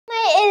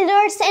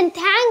universe, and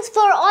thanks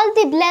for all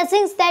the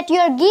blessings that you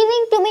are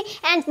giving to me.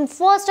 And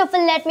first of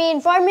all, let me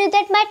inform you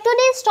that my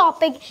today's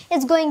topic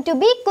is going to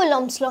be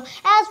Coulomb's law.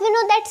 As we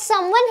know that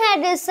someone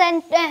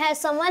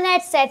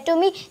had said to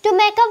me to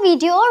make a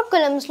video on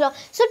Coulomb's law.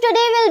 So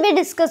today we'll be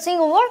discussing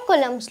over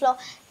Coulomb's law.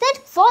 That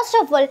first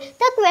of all,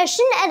 the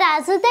question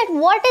arises that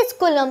what is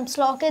Coulomb's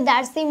law? Okay,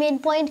 that's the main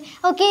point.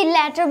 Okay,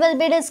 later we'll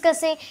be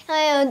discussing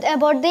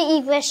about the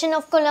equation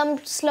of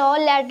Coulomb's law,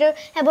 later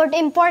about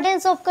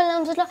importance of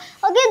Coulomb's law.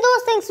 Okay,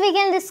 those things we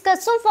can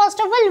discuss. So first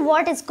of all,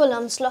 what is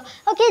Coulomb's law?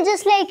 Okay,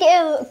 just like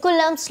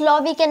Coulomb's law,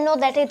 we can know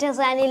that it is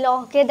any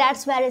law. Okay,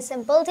 that's very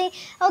simple thing.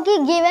 Okay,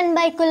 given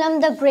by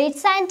Coulomb, the great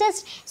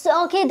scientist. So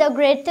okay, the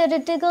great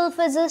theoretical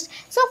physicist.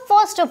 So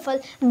first of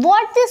all,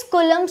 what this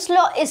Coulomb's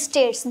law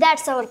states?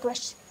 That's our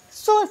question.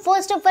 So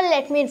first of all,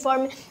 let me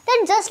inform you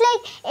that just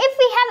like if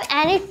we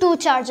have any two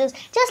charges,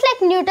 just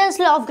like Newton's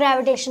law of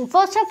gravitation.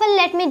 First of all,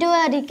 let me do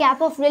a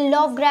recap of the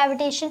law of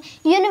gravitation,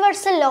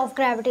 universal law of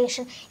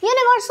gravitation.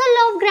 Universal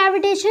law of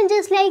gravitation,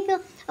 just like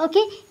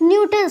okay,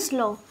 Newton's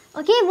law.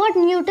 Okay, what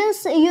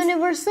Newton's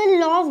universal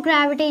law of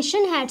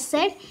gravitation had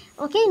said.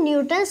 Okay,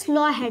 Newton's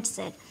law had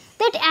said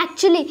that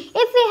actually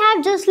if we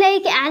have just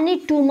like any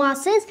two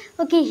masses,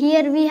 okay,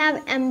 here we have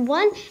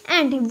m1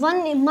 and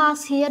one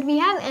mass, here we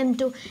have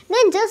m2,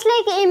 then just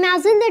like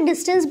imagine the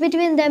distance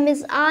between them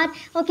is r.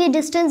 Okay,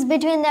 distance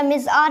between them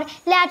is r.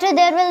 Later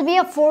there will be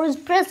a force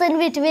present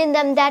between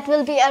them, that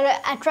will be an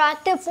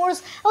attractive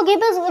force. Okay,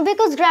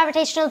 because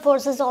gravitational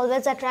force is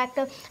always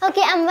attractive.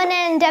 Okay, m1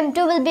 and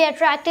m2 will be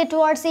attracted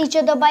towards each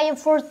other by a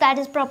force that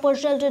is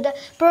proportional to the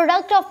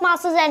product of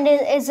masses and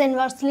is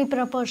inversely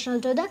proportional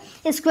to the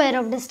square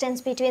of distance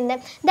between them.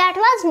 That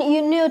was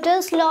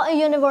Newton's law,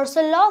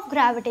 universal law of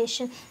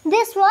gravitation.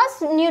 This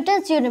was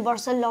Newton's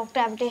universal law of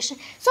gravitation.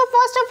 So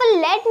first of all,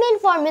 let me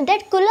inform you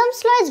that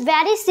Coulomb's law is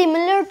very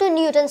similar to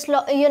Newton's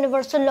law,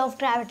 universal law of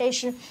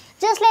gravitation.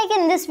 Just like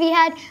in this we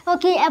had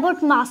okay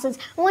about masses.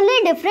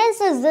 Only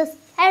difference is this,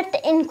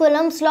 in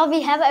Coulomb's law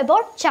we have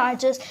about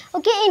charges.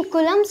 Okay, in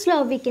Coulomb's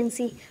law we can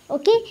see,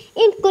 okay,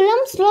 in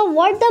Coulomb's law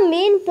what the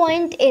main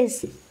point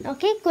is.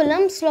 Okay,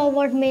 Coulomb's law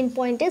what main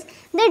point is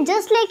that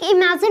just like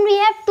imagine we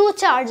have two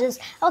charges.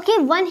 Okay,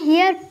 one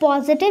here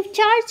positive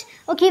charge.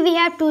 Okay, we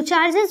have two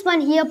charges,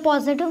 one here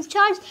positive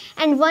charge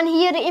and one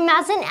here,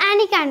 imagine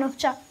any kind of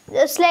charge.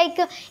 Just like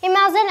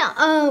imagine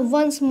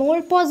one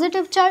small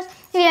positive charge.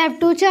 We have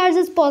two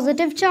charges,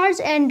 positive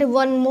charge and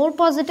one more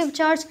positive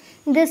charge.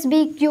 This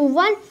be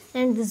Q1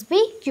 and this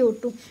be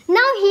Q2.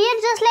 Now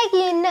here just like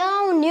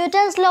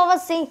Newton's law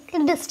was saying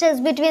distance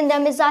between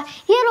them is r.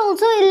 Here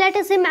also let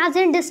us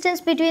imagine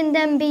distance between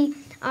them be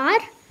r.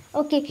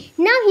 Okay,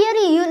 now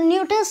here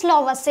Newton's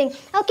law was saying,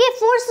 okay,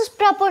 force is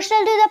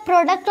proportional to the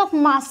product of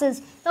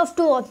masses of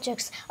two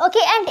objects. Okay,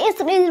 and it's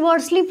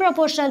inversely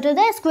proportional to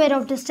the square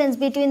of distance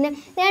between them.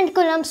 And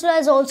Coulomb's law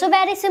is also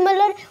very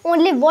similar,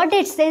 only what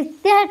it says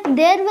that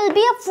there will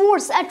be a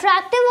force,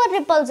 attractive or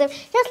repulsive.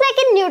 Just like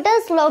in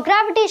Newton's law,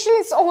 gravitation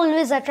is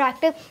always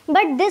attractive,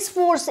 but this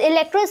force,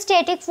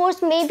 electrostatic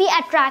force, may be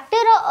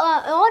attractive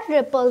or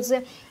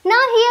repulsive.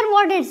 Now here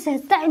what it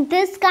says, that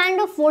this kind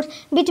of force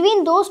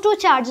between those two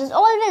charges,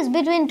 always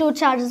between two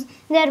charges,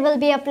 there will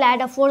be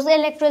applied a force,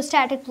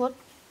 electrostatic force,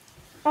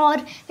 or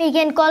we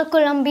can call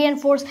Coulombian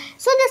force.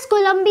 So this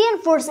Coulombian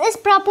force is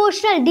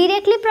proportional,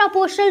 directly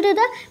proportional to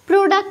the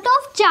product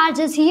of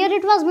charges. Here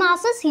it was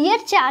masses, here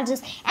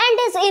charges, and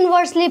is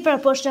inversely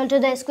proportional to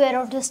the square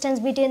of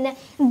distance between them.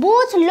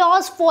 Both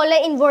laws follow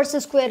inverse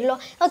square law.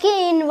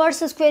 Okay, inverse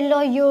square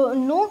law you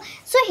know.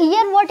 So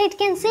here what it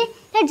can say,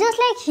 that just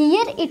like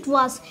here it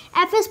was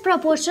f is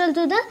proportional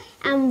to the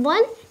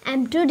m1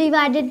 m2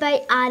 divided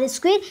by r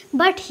square,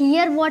 but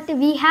here what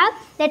we have,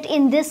 that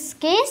in this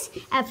case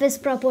f is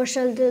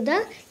proportional to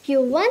the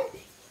q1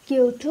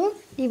 q2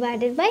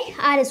 divided by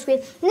r square.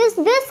 This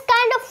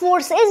kind of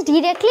force is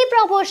directly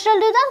proportional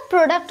to the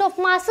product of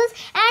masses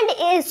and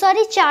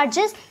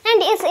charges,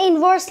 and is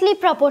inversely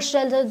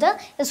proportional to the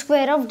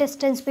square of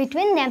distance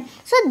between them.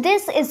 So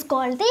this is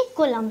called the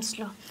Coulomb's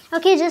law.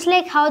 Okay, just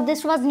like how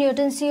this was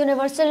Newton's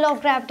universal law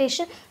of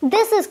gravitation,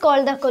 this is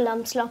called the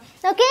Coulomb's law.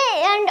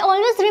 Okay, and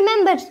always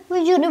remember,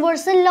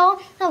 universal law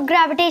of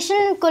gravitation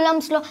and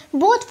Coulomb's law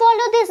both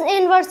follow this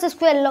inverse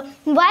square law.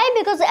 Why?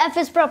 Because f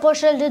is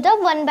proportional to the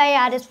 1 by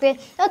r square.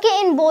 Okay,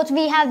 in both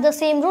we have the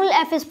same rule,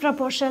 f is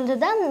proportional to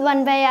the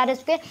 1 by r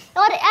square,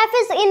 or f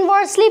is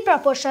inversely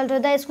proportional to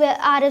the square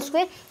r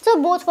square.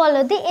 So both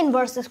follow the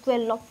inverse square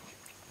law.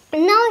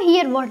 Now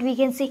here what we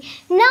can see,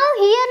 now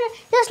here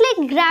just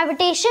like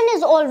gravitation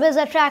is always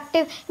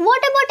attractive,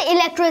 what about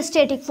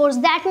electrostatic force?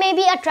 That may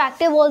be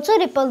attractive also,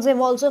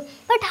 repulsive also,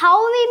 but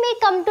how we may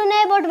come to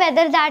know about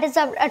whether that is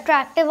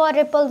attractive or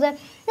repulsive?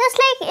 Just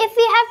like if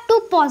we have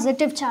two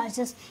positive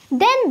charges,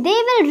 then they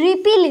will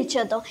repel each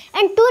other,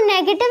 and two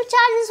negative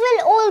charges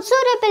will also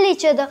repel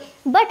each other,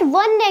 but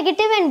one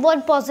negative and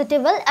one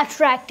positive will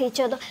attract each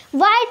other.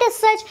 Why it is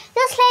such?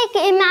 Just like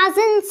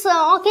imagine,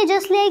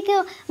 just like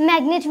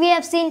magnet we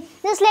have seen,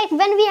 just like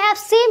when we have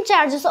same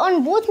charges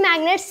on both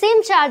magnets,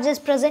 same charges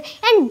present,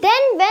 and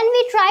then when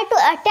we try to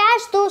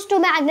attach those two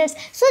magnets,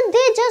 so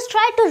they just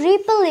try to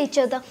repel each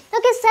other.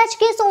 Okay, such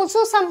case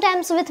also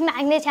sometimes with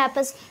magnet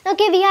happens.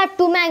 Okay, we have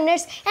two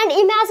magnets, and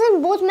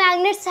imagine both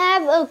magnets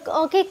have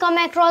come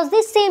across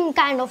the same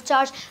kind of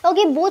charge.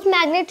 Okay, both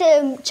magnet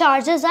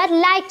charges are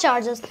like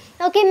charges.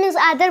 Okay, means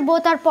either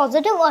both are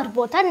positive or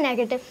both are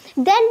negative.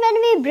 Then when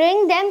we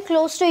bring them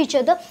close to each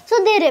other,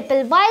 so they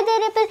repel. Why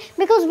they repel?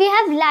 Because we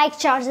have like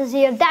charges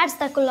here. That's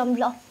the Coulomb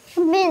law.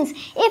 Means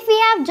if we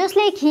have, just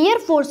like here,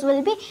 force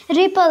will be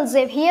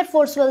repulsive, here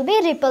force will be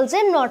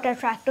repulsive, not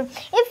attractive.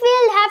 If we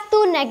will have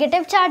two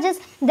negative charges,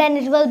 then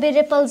it will be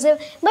repulsive.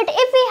 But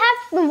if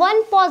we have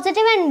one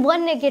positive and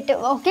one negative,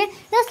 okay,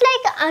 just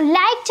like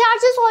like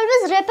charges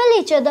always repel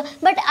each other,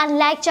 but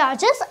unlike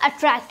charges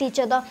attract each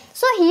other.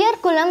 So here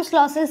Coulomb's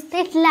law says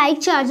that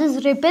like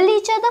charges repel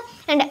each other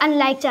and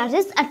unlike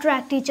charges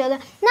attract each other.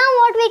 Now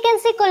what we can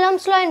see,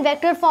 Coulomb's law in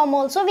vector form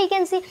also we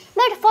can see,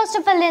 but first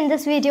of all in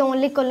this video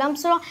only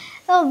Coulomb's law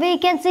we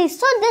can see.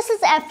 So this is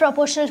F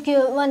proportional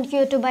Q1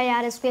 Q2 by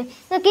R square.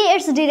 Okay,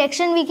 its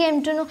direction we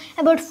came to know,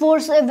 about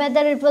force,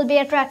 whether it will be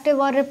attractive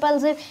or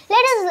repulsive.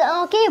 Let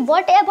us, okay,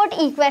 what about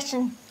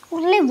equation?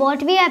 Only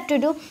what we have to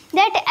do,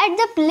 that at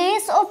the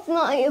place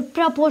of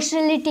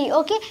proportionality,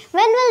 okay,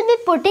 when we'll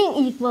be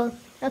putting equal,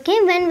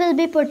 okay, when we'll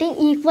be putting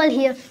equal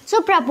here,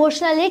 so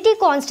proportionality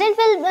constant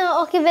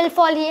will will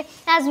fall here,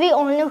 as we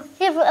all know.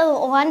 If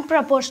one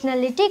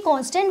proportionality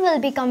constant will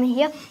be coming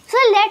here, so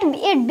let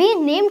it be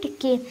named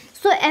K.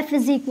 So F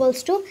is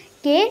equals to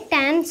K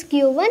times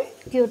Q1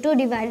 Q2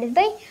 divided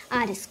by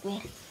R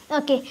square.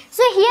 Okay,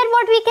 so here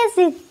what we can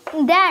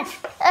see, that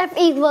F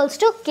equals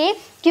to K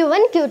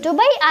Q1 Q2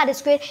 by R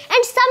square.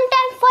 And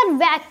sometime for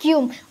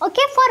vacuum,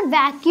 okay, for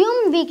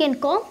vacuum we can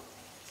call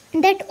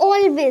that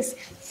always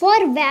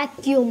for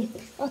vacuum,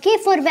 okay,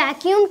 for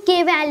vacuum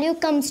K value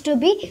comes to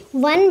be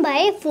 1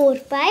 by 4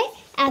 pi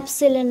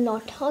epsilon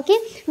naught. Okay,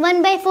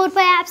 1 by 4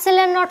 pi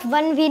epsilon naught,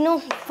 1 we know,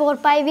 4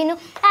 pi we know.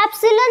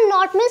 Epsilon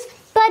naught means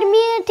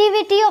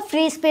permittivity of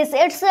free space.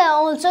 It's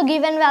also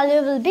given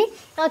value will be,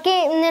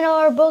 okay, in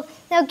our book.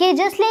 Okay,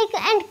 just like,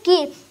 and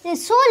K.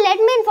 So let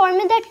me inform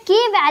you that K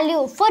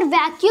value for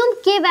vacuum,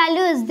 K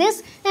value is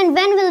this, and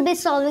when we'll be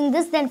solving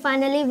this, then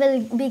finally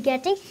we'll be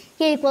getting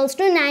K equals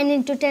to 9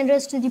 into 10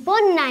 raised to the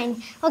power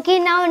 9. Okay,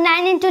 now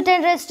 9 into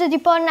 10 raised to the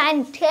power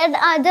 9,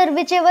 other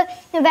whichever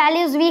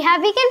values we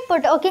have we can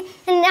put. Okay,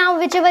 and now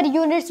whichever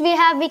units we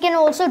have we can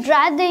also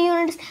derive the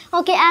units.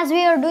 Okay, as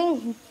we are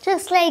doing,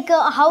 just like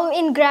how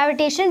in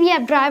gravitation we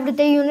have derived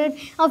the unit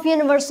of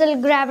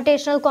universal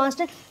gravitational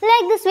constant,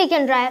 like this we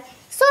can derive.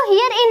 So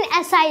here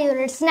in SI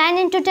units, 9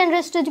 into 10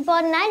 raised to the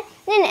power 9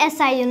 in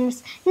SI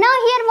units. Now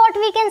here what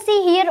we can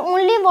see, here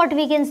only what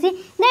we can see,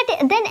 that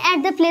then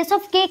at the place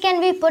of K can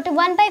we put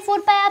 1 by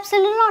 4 pi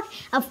epsilon naught?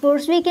 Of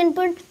course we can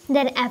put,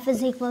 then F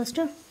is equals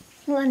to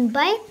 1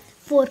 by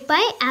 4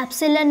 pi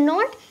epsilon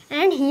naught,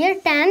 and here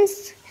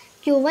times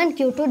Q1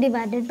 Q2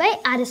 divided by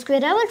R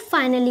square, our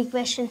final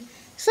equation.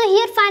 So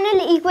here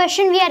final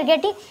equation we are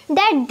getting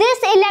that this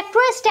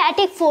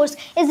electrostatic force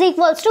is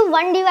equals to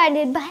 1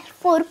 divided by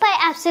 4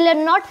 pi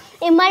epsilon naught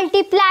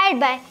multiplied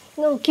by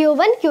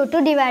Q1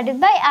 Q2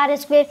 divided by R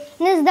square.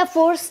 This the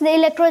force, the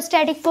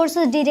electrostatic force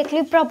is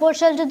directly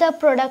proportional to the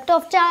product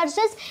of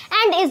charges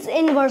and is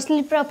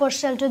inversely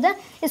proportional to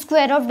the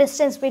square of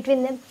distance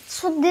between them.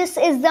 So this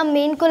is the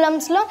main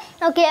Coulomb's law,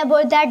 okay,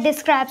 about that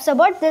describes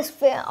about this,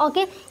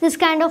 okay, this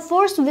kind of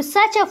force, with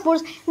such a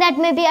force that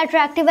may be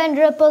attractive and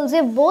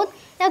repulsive both.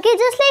 Okay,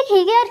 just like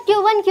here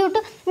Q1 Q2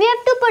 we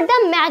have to put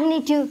the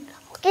magnitude.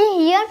 Okay,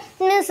 here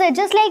means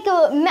just like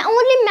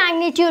only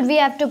magnitude we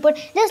have to put,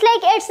 just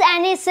like it's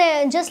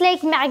any just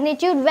like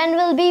magnitude, when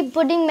we'll be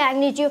putting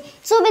magnitude,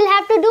 so we'll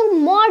have to do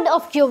mod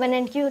of Q1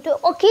 and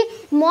Q2. Okay,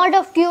 mod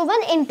of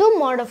Q1 into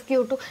mod of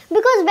Q2,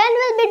 because when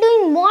we'll be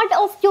doing mod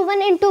of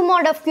Q1 into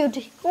mod of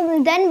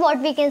Q2, then what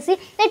we can see,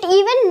 that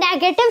even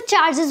negative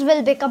charges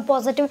will become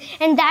positive,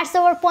 and that's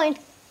our point,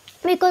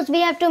 because we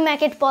have to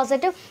make it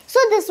positive. So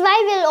this why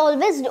we'll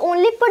always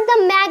only put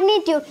the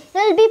magnitude,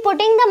 we'll be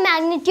putting the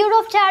magnitude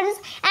of charges,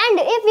 and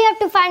if we have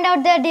to find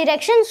out their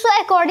direction, so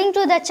according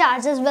to the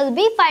charges we'll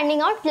be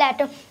finding out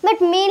later, but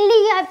mainly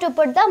you have to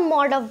put the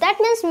mod of, that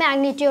means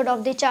magnitude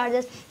of the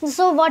charges.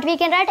 So what we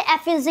can write,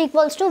 F is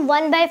equals to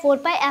 1 by 4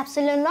 pi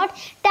epsilon naught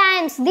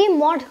times the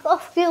mod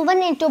of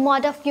Q1 into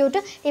mod of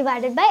Q2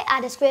 divided by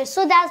R square.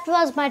 So that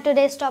was my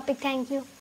today's topic. Thank you.